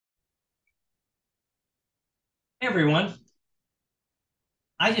Hey everyone,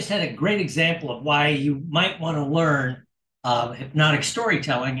 I just had a great example of why you might want to learn hypnotic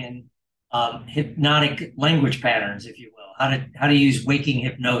storytelling and hypnotic language patterns, if you will, how to use waking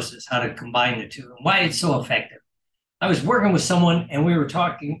hypnosis, how to combine the two, and why it's so effective. I was working with someone and we were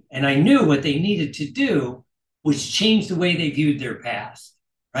talking, and I knew what they needed to do was change the way they viewed their past,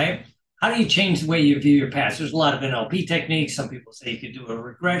 right? How do you change the way you view your past? There's a lot of NLP techniques. Some people say you could do a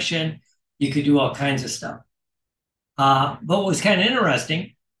regression, you could do all kinds of stuff. But what was kind of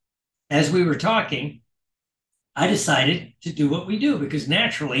interesting as we were talking, I decided to do what we do because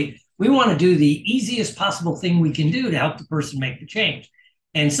naturally we want to do the easiest possible thing we can do to help the person make the change.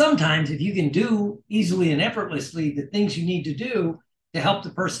 And sometimes, if you can do easily and effortlessly the things you need to do to help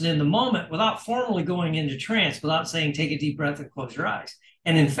the person in the moment without formally going into trance, without saying, take a deep breath and close your eyes.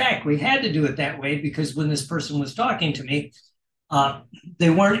 And in fact, we had to do it that way because when this person was talking to me, uh, they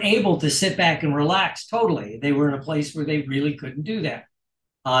weren't able to sit back and relax totally. They were in a place where they really couldn't do that.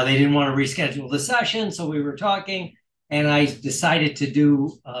 They didn't want to reschedule the session, so we were talking, and I decided to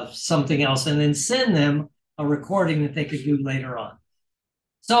do something else and then send them a recording that they could do later on.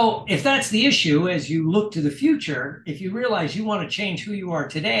 So, if that's the issue, as you look to the future, if you realize you want to change who you are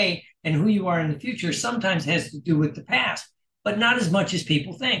today and who you are in the future, sometimes has to do with the past, but not as much as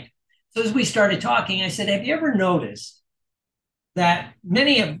people think. So, as we started talking, I said, have you ever noticed that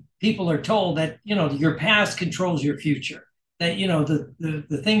many of people are told that your past controls your future, that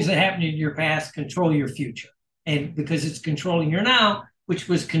the things that happened in your past control your future, and because it's controlling your now, which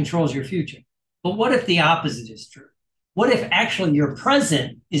was controls your future. But what if the opposite is true? What if actually your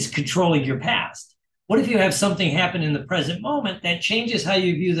present is controlling your past? What if you have something happen in the present moment that changes how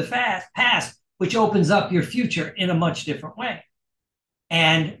you view the past, which opens up your future in a much different way?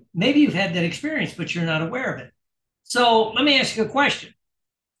 And maybe you've had that experience, but you're not aware of it. So let me ask you a question.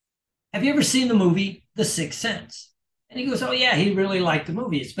 Have you ever seen the movie The Sixth Sense? And he goes, oh, yeah, he really liked the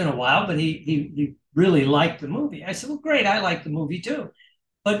movie. It's been a while, but he really liked the movie. I said, well, great. I like the movie too.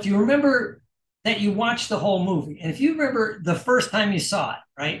 But do you remember that you watched the whole movie? And if you remember the first time you saw it,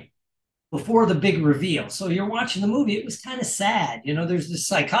 right, before the big reveal. So you're watching the movie, it was kind of sad. There's this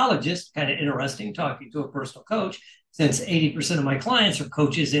psychologist, kind of interesting, talking to a personal coach, since 80% of my clients are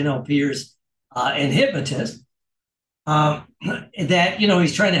coaches, NLPers, and hypnotists, that,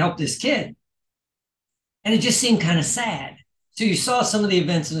 he's trying to help this kid. And it just seemed kind of sad. So you saw some of the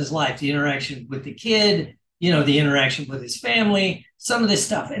events in his life, the interaction with the kid, the interaction with his family, some of this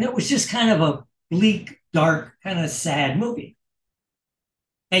stuff. And it was just kind of a bleak, dark, kind of sad movie.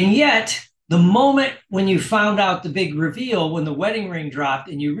 And yet, the moment when you found out the big reveal, when the wedding ring dropped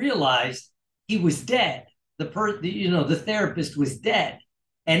and you realized he was dead, the therapist was dead.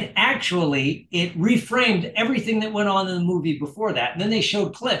 And actually, it reframed everything that went on in the movie before that. And then they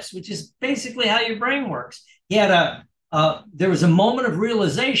showed clips, which is basically how your brain works. He had there was a moment of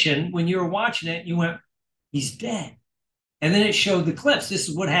realization when you were watching it. You went, he's dead. And then it showed the clips. This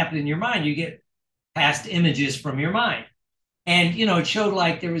is what happened in your mind. You get past images from your mind. And, it showed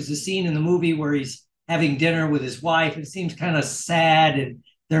like there was a scene in the movie where he's having dinner with his wife. It seems kind of sad and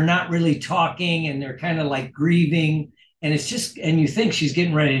they're not really talking and they're kind of like grieving. And it's just, and you think she's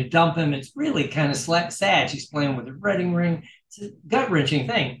getting ready to dump him. It's really kind of sad. She's playing with her wedding ring. It's a gut wrenching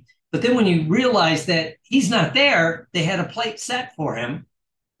thing. But then when you realize that he's not there, they had a plate set for him,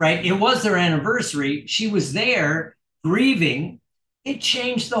 right? It was their anniversary. She was there grieving. It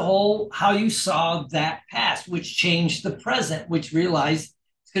changed the whole how you saw that past, which changed the present, which realized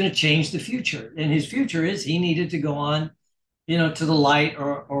it's going to change the future. And his future is he needed to go on, to the light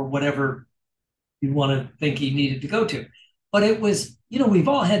or whatever you want to think he needed to go to. But it was, we've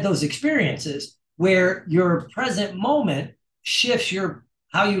all had those experiences where your present moment shifts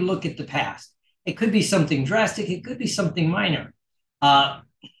how you look at the past. It could be something drastic. It could be something minor.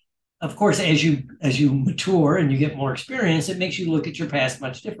 Of course, as you mature and you get more experience, it makes you look at your past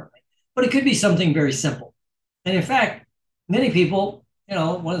much differently. But it could be something very simple. And in fact, many people,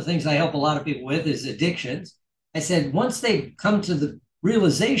 one of the things I help a lot of people with is addictions. I said once they come to the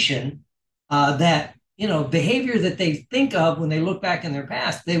realization that behavior that they think of when they look back in their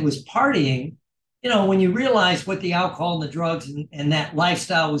past, they was partying. When you realize what the alcohol and the drugs and that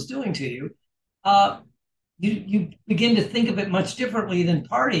lifestyle was doing to you, you begin to think of it much differently than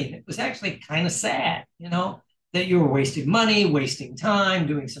partying. It was actually kind of sad, that you were wasting money, wasting time,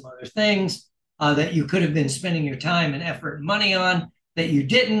 doing some other things that you could have been spending your time and effort and money on that you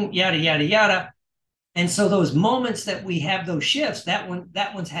didn't, yada, yada, yada. And so those moments that we have those shifts, that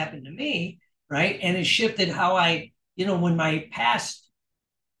one's happened to me, right? And it shifted how when my past,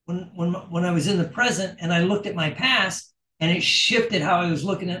 when I was in the present and I looked at my past and it shifted how I was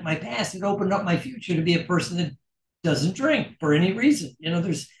looking at my past, it opened up my future to be a person that doesn't drink for any reason.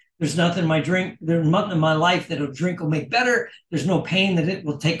 There's nothing in my drink, there's nothing in my life that a drink will make better. There's no pain that it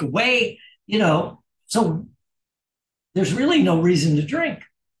will take away, so there's really no reason to drink,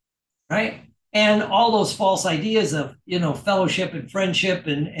 right? And all those false ideas of, fellowship and friendship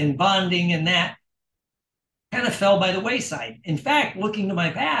and bonding and that kind of fell by the wayside. In fact, looking to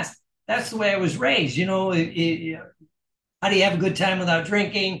my past, that's the way I was raised. How do you have a good time without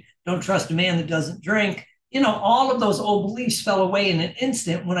drinking? Don't trust a man that doesn't drink. All of those old beliefs fell away in an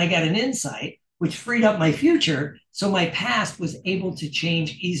instant when I got an insight, which freed up my future. So my past was able to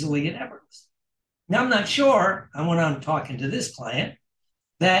change easily and effortlessly. Now, I'm not sure, I went on talking to this client,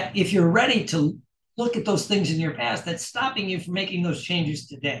 that if you're ready to look at those things in your past, that's stopping you from making those changes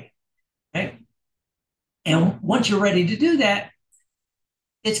today. Right? And once you're ready to do that,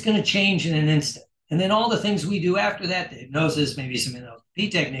 it's going to change in an instant. And then all the things we do after that, the hypnosis, maybe some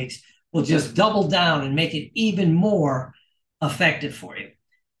NLP techniques, will just double down and make it even more effective for you.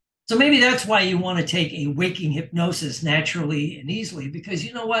 So maybe that's why you want to take a waking hypnosis naturally and easily, because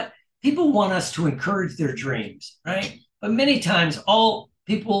you know what? People want us to encourage their dreams, right? But many times all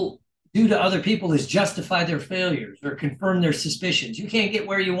people do to other people is justify their failures or confirm their suspicions. You can't get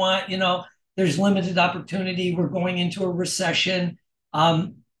where you want, there's limited opportunity. We're going into a recession.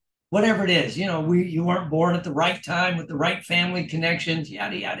 Whatever it is, you weren't born at the right time with the right family connections,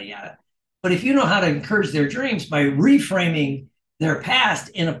 yada, yada, yada. But if you know how to encourage their dreams by reframing their past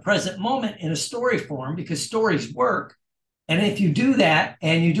in a present moment in a story form, because stories work. And if you do that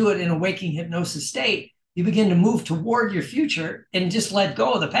and you do it in a waking hypnosis state, you begin to move toward your future and just let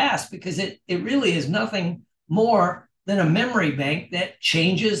go of the past, because it really is nothing more than a memory bank that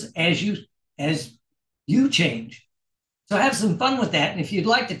changes as you change. So have some fun with that. And if you'd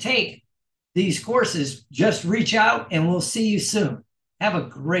like to take these courses, just reach out and we'll see you soon. Have a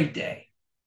great day.